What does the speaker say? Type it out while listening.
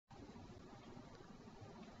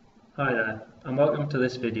Hi there, and welcome to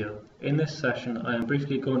this video. In this session, I am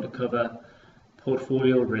briefly going to cover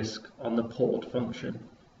portfolio risk on the port function.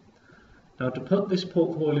 Now, to put this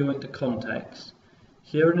portfolio into context,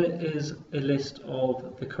 here is a list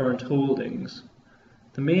of the current holdings.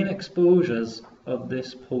 The main exposures of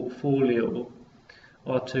this portfolio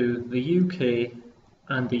are to the UK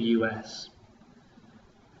and the US.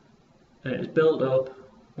 And it is built up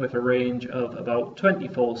with a range of about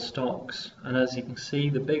 24 stocks, and as you can see,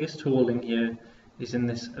 the biggest holding here is in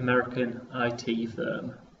this American IT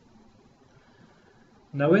firm.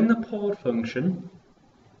 Now, in the port function,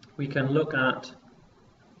 we can look at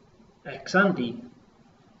ex-ante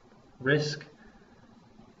risk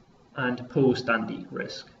and post-ante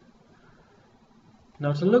risk.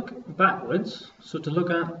 Now, to look backwards, so to look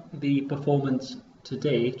at the performance to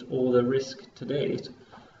date or the risk to date,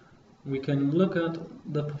 we can look at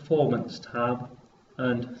the Performance tab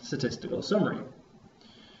and Statistical Summary.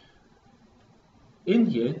 In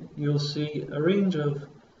here, you'll see a range of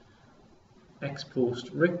ex-ante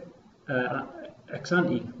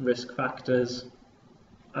risk factors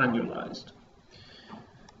annualized.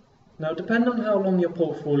 Now, depending on how long your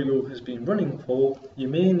portfolio has been running for, you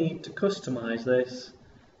may need to customize this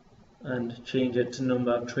and change it to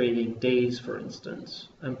number of trading days, for instance.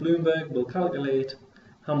 And Bloomberg will calculate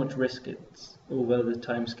how much risk it's over the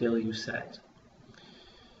timescale you set.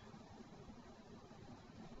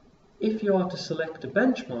 If you are to select a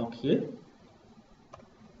benchmark here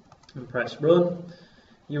and press run,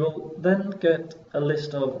 you will then get a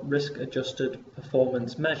list of risk-adjusted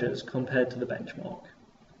performance measures compared to the benchmark.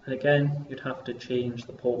 And again, you'd have to change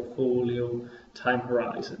the portfolio time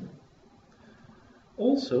horizon.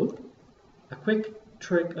 Also, a quick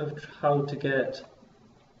trick of how to get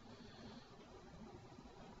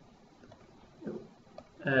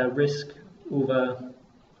risk over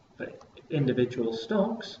individual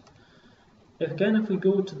stocks. If we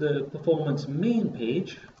go to the performance main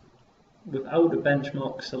page without a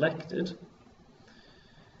benchmark selected,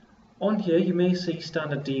 on here you may see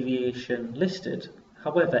standard deviation listed.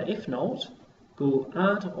 However, if not, go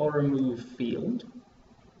add or remove field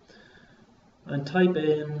and type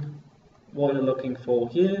in what you're looking for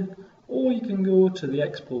here, or you can go to the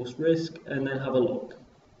ex post risk and then have a look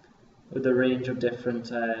with a range of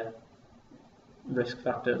different risk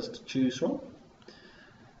factors to choose from.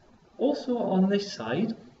 Also on this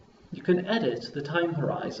side, you can edit the time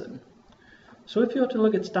horizon. So if you were to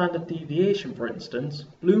look at standard deviation, for instance,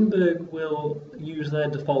 Bloomberg will use their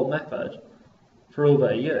default method for over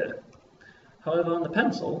a year. However, on the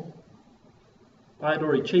pencil, I'd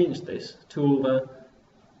already changed this to over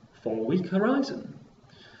 4-week horizon.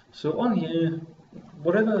 So on here,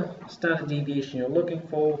 whatever standard deviation you're looking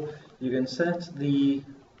for, you can set the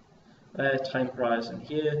time horizon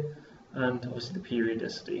here and obviously the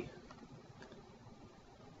periodicity.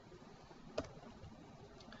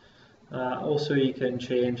 Also, you can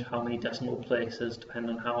change how many decimal places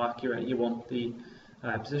depending on how accurate you want the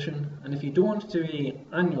position. And if you don't want it to be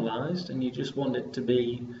annualized and you just want it to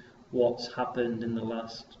be what's happened in the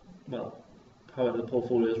last, well, however the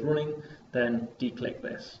portfolio is running, then declick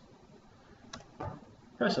this.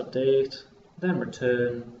 Press update, then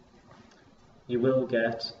return. You will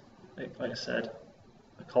get, like I said,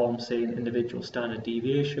 a column saying individual standard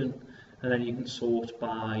deviation, and then you can sort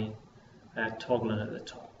by toggling at the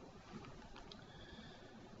top.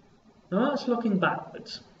 Now that's looking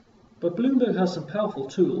backwards, but Bloomberg has some powerful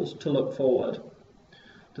tools to look forward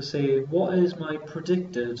to say what is my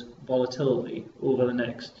predicted volatility over the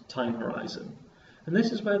next time horizon. And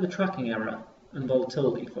this is where the tracking error and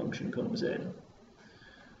volatility function comes in.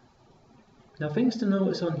 Now, things to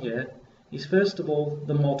notice on here is first of all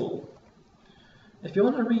the model. If you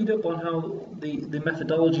want to read up on how the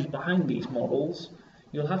methodologies behind these models,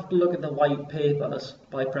 you'll have to look at the white papers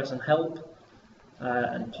by pressing help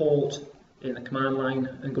and port in the command line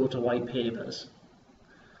and go to white papers.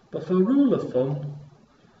 But for a rule of thumb,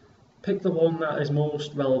 pick the one that is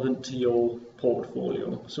most relevant to your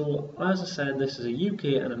portfolio. So as I said, this is a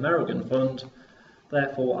UK and American fund,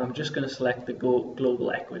 therefore I'm just going to select the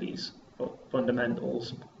global equities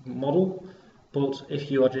fundamentals model. But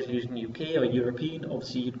if you are just using UK or European,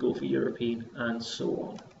 obviously you'd go for European and so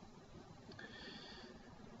on.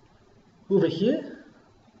 Over here,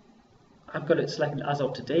 I've got it selected as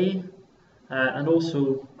of today, and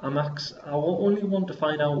also I only want to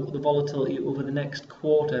find out the volatility over the next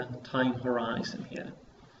quarter time horizon here.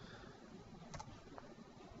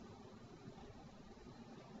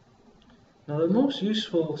 Now, the most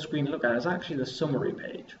useful screen to look at is actually the summary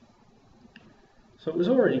page. So it was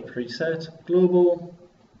already preset, global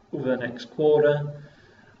over the next quarter,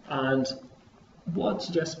 and What I'd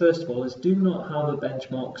suggest first of all is do not have a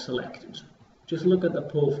benchmark selected. Just look at the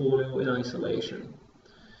portfolio in isolation.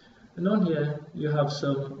 And on here you have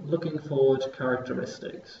some looking forward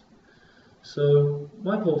characteristics. So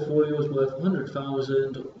my portfolio is worth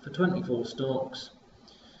 100,000 for 24 stocks.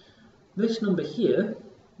 This number here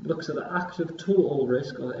looks at the active total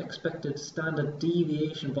risk or the expected standard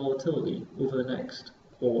deviation volatility over the next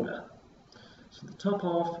quarter. So the top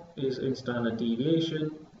half is in standard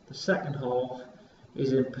deviation, the second half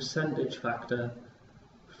is in percentage factor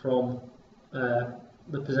from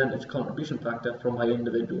the percentage contribution factor from my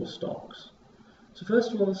individual stocks. So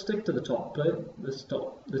first of all, stick to the top bit,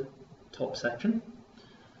 the top section.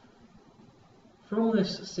 From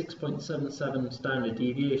this 6.77 standard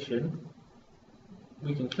deviation,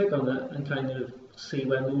 we can click on that and kind of see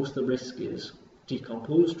where most of the risk is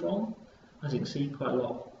decomposed from. As you can see, quite a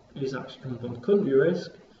lot is actually coming from country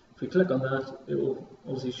risk. If we click on that, it will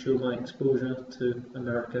obviously show my exposure to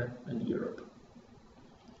America and Europe.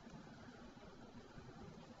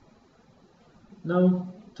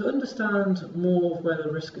 Now, to understand more of where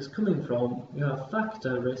the risk is coming from, you have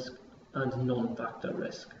factor risk and non-factor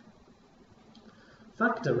risk.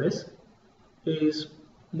 Factor risk is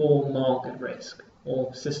more market risk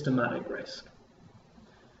or systematic risk.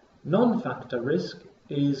 Non-factor risk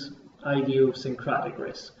is idiosyncratic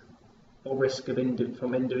risk or risk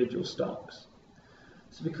from individual stocks.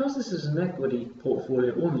 So because this is an equity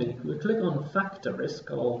portfolio only, we click on factor risk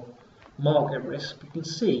or market risk, we can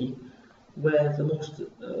see where the most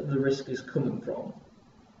the risk is coming from.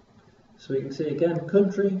 So you can see again,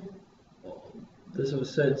 country, there's a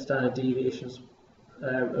certain standard deviations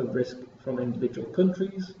of risk from individual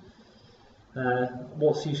countries.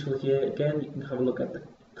 What's useful here, again, you can have a look at the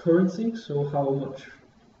currency, so how much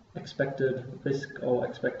expected risk or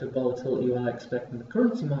expected volatility you are expecting the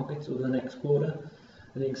currency markets over the next quarter.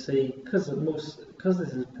 And you can see, because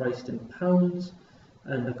this is priced in pounds,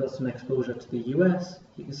 and I've got some exposure to the US,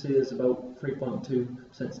 you can see there's about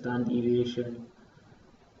 3.2% standard deviation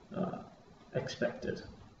expected.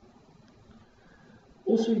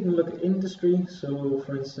 Also, you can look at industry. So,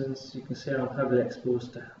 for instance, you can see I'm heavily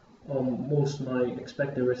exposed to, most of my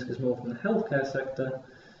expected risk is more from the healthcare sector.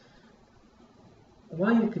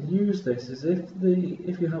 Why you could use this is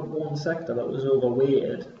if you have one sector that was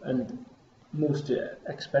overweighted and most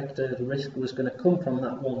expected risk was going to come from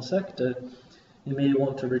that one sector, you may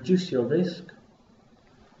want to reduce your risk,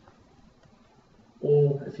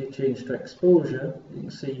 or if you change to exposure, you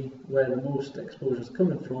can see where the most exposure is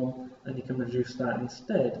coming from and you can reduce that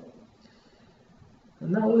instead.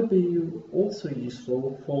 And that would be also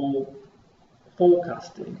useful for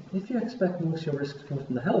forecasting. If you expect most of your risk to come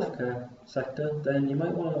from the healthcare sector, then you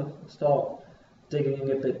might want to start digging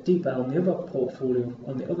a bit deeper on the other portfolio,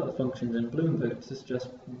 on the other functions in Bloomberg to suggest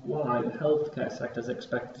why the healthcare sector is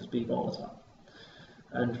expected to be volatile,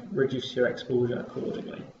 and reduce your exposure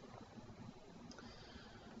accordingly.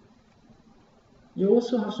 You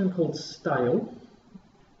also have something called style,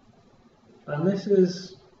 and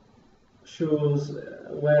this shows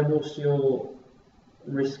where most of your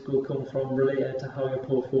risk will come from related to how your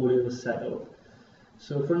portfolio is set up.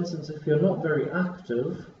 So for instance, if you're not very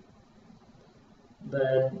active,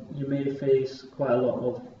 then you may face quite a lot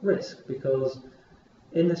of risk, because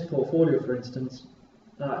in this portfolio, for instance,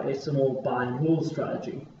 it's a more buy and hold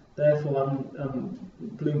strategy. Therefore,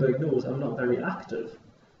 Bloomberg knows I'm not very active.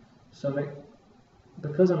 So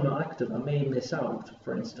because I'm not active, I may miss out,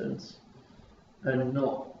 for instance, and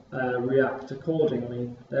not react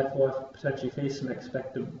accordingly. Therefore, I potentially face some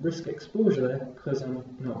expected risk exposure there because I'm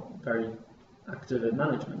not very active in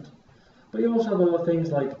management. But you also have other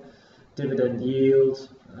things like dividend yield,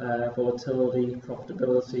 volatility,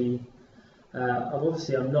 profitability.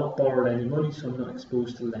 Obviously, I'm not borrowed any money, so I'm not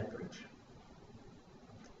exposed to leverage.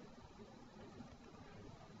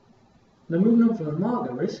 Now, moving on from the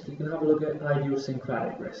market risk, you can have a look at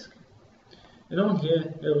idiosyncratic risk. And on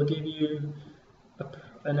here, it will give you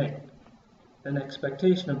an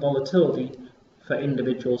expectation of volatility for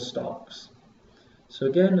individual stocks. So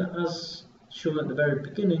again, as shown at the very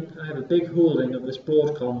beginning, I have a big holding of this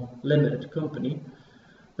Broadcom limited company.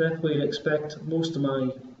 Therefore, you'd expect most of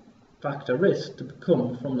my factor risk to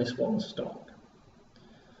come from this one stock.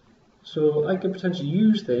 So I could potentially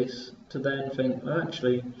use this to then think,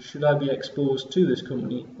 actually, should I be exposed to this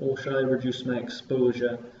company, or should I reduce my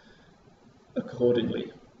exposure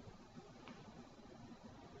accordingly?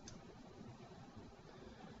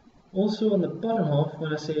 Also, on the bottom half,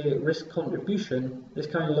 when I say risk contribution, this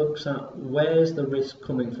kind of looks at where's the risk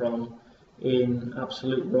coming from in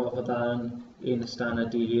absolute rather than in standard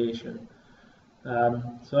deviation.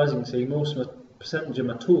 So as you can see, most of my percentage of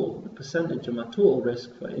my total. The percentage of my total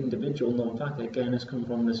risk for individual non-factor again has come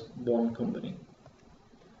from this one company.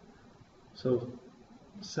 So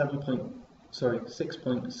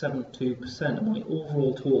 6.72% of my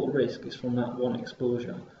overall total risk is from that one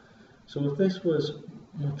exposure. So if this was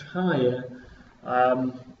much higher,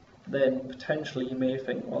 then potentially you may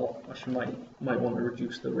think, well, I might want to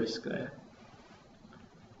reduce the risk there.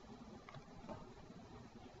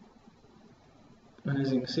 And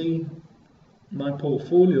as you can see, my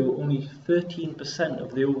portfolio, only 13%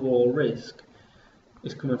 of the overall risk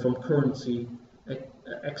is coming from currency,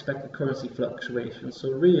 expected currency fluctuations.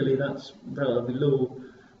 So really that's relatively low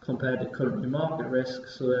compared to current market risk,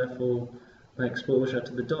 so therefore my exposure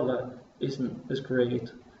to the dollar isn't as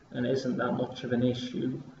great and isn't that much of an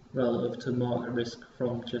issue relative to market risk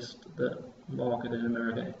from just the market in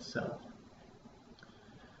America itself.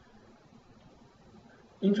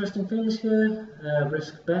 Interesting things here,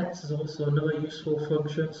 risk bets is also another useful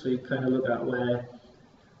function, so you kind of look at where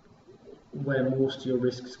most of your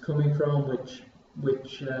risk is coming from,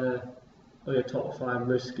 which are your top 5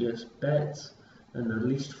 riskiest bets, and the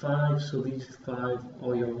least 5, so these 5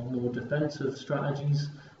 are your more defensive strategies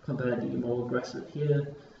compared to your more aggressive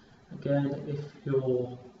here. Again, if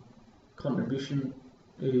your contribution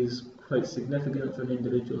is quite significant for an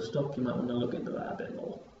individual stock, you might want to look into that a bit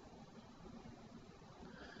more.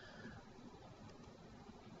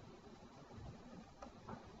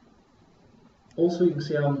 Also, you can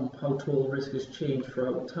see how total risk has changed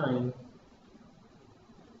throughout time.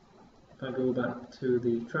 If I go back to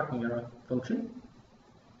the tracking error function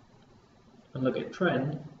and look at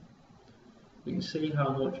trend, you can see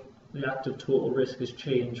how much the active total risk has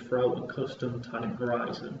changed throughout a custom time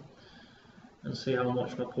horizon, and see how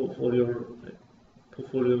much my portfolio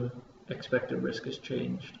expected risk has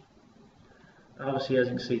changed. Obviously, as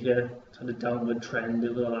you can see here, it's had a downward trend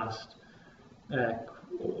over the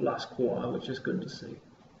last quarter, which is good to see.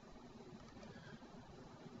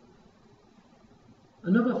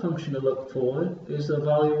 Another function to look for is the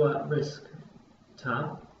value at risk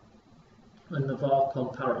tab and the Var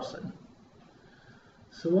Comparison.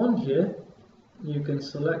 So on here, you can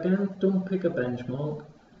select, again, don't pick a benchmark,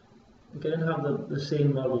 again have the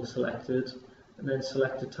same model selected, and then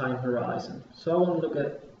select a time horizon. So I want to look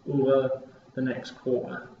at over the next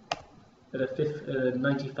quarter at a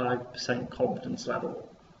 95% confidence level.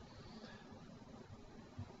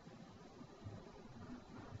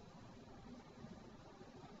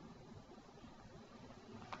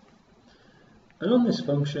 And on this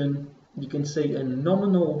function, you can see in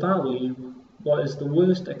nominal value what is the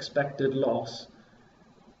worst expected loss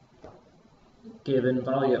given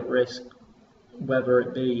value at risk, whether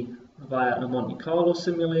it be via a Monte Carlo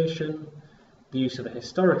simulation, the use of a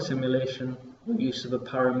historic simulation, or use of a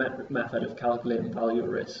parametric method of calculating value at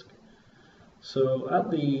risk. So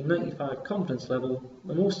at the 95 confidence level,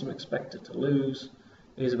 the most I'm expected to lose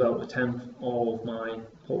is about a tenth of my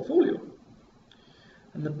portfolio.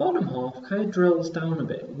 And the bottom half kind of drills down a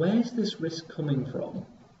bit. Where's this risk coming from?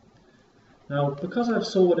 Now, because I've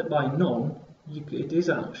sorted it by non, it is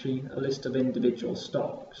actually a list of individual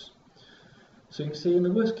stocks. So you can see in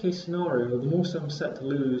the worst case scenario, the most I'm set to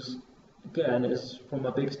lose, again, is from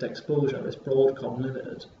my biggest exposure, is Broadcom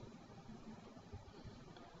Limited.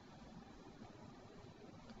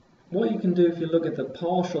 What you can do if you look at the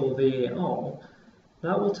partial VAR,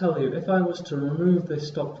 that will tell you if I was to remove this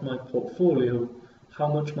stock from my portfolio, how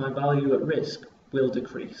much my value at risk will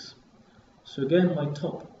decrease. So again, my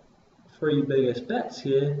top 3 biggest bets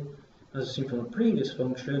here, as seen from the previous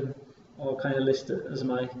function, are kind of listed as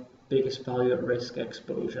my biggest value at risk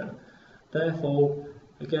exposure. Therefore,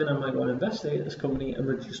 again, I might want to investigate this company and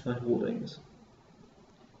reduce my holdings.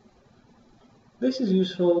 This is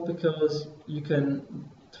useful because you can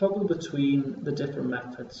toggle between the different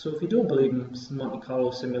methods. So if you don't believe in Monte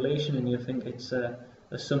Carlo simulation and you think its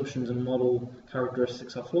assumptions and model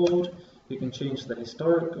characteristics are flawed, you can change the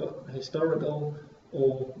historical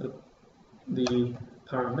or the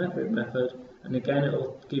parametric method, and again it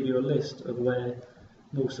will give you a list of where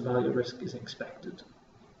most value at risk is expected.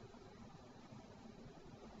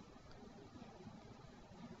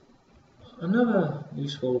 Another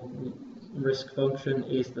useful risk function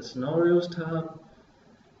is the scenarios tab,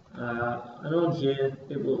 and on here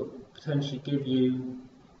it will potentially give you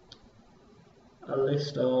a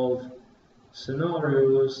list of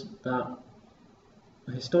scenarios that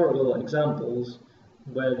historical examples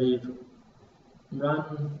where they've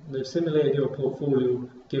simulated your portfolio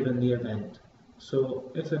given the event.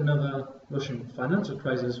 So if another Russian financial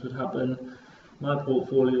crisis would happen, my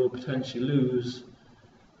portfolio would potentially lose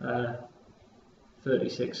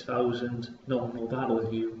 36,000 nominal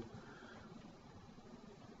value.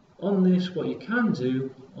 On this, what you can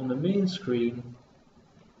do on the main screen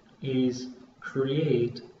is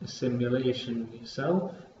create a simulation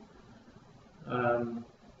yourself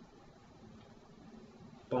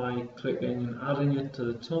by clicking and adding it to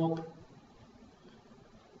the top.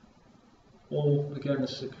 Or again,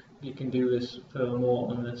 you can do this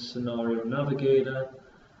furthermore on the scenario navigator,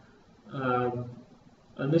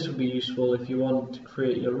 and this would be useful if you want to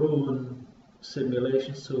create your own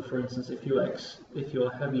simulation. So for instance, if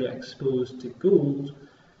you're heavily exposed to gold,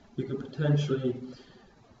 you could potentially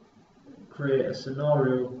create a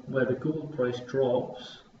scenario where the gold price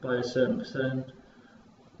drops by a certain percent,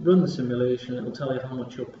 run the simulation, it will tell you how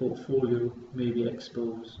much your portfolio may be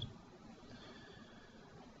exposed.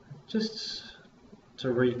 Just to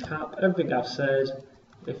recap everything I've said,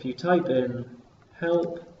 if you type in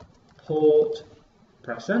help port,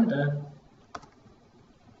 press enter,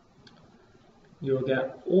 you'll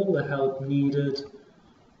get all the help needed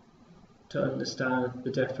to understand the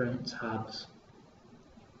different tabs.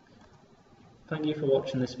 Thank you for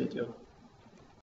watching this video.